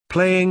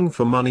Playing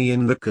for money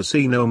in the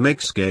casino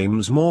makes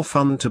games more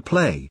fun to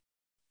play.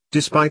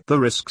 Despite the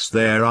risks,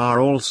 there are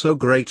also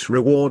great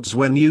rewards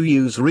when you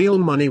use real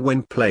money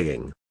when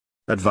playing.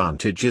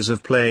 Advantages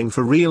of playing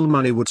for real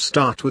money would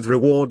start with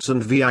rewards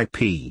and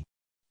VIP.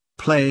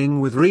 Playing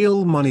with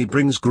real money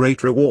brings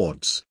great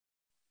rewards.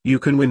 You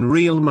can win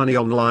real money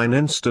online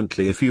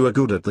instantly if you are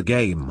good at the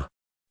game.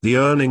 The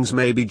earnings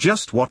may be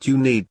just what you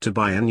need to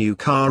buy a new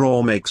car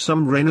or make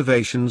some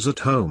renovations at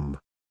home.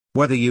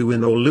 Whether you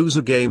win or lose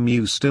a game,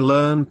 you still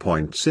earn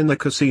points in the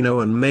casino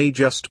and may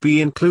just be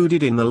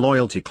included in the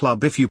loyalty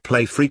club if you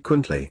play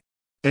frequently.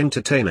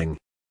 Entertaining.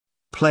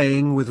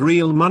 Playing with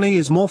real money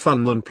is more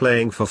fun than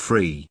playing for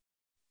free.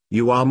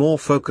 You are more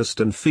focused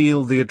and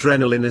feel the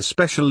adrenaline,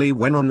 especially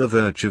when on the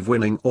verge of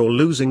winning or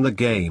losing the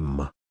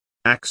game.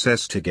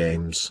 Access to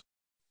games.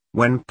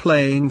 When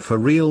playing for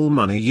real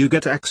money, you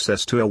get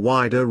access to a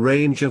wider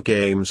range of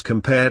games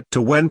compared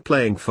to when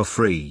playing for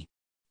free.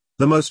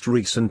 The most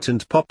recent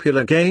and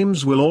popular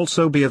games will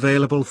also be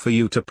available for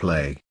you to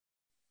play.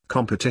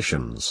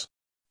 Competitions.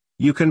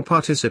 You can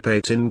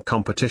participate in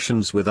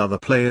competitions with other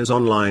players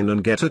online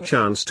and get a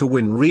chance to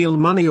win real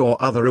money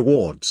or other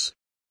rewards.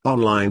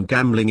 Online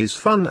gambling is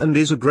fun and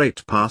is a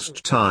great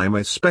pastime,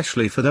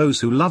 especially for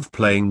those who love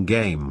playing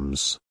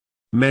games.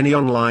 Many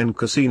online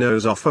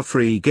casinos offer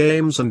free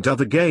games and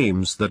other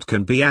games that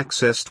can be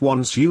accessed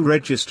once you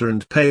register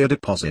and pay a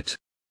deposit.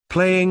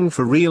 Playing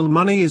for real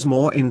money is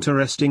more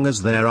interesting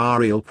as there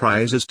are real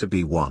prizes to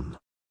be won.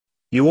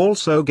 You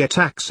also get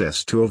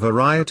access to a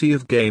variety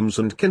of games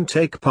and can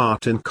take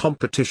part in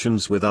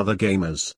competitions with other gamers.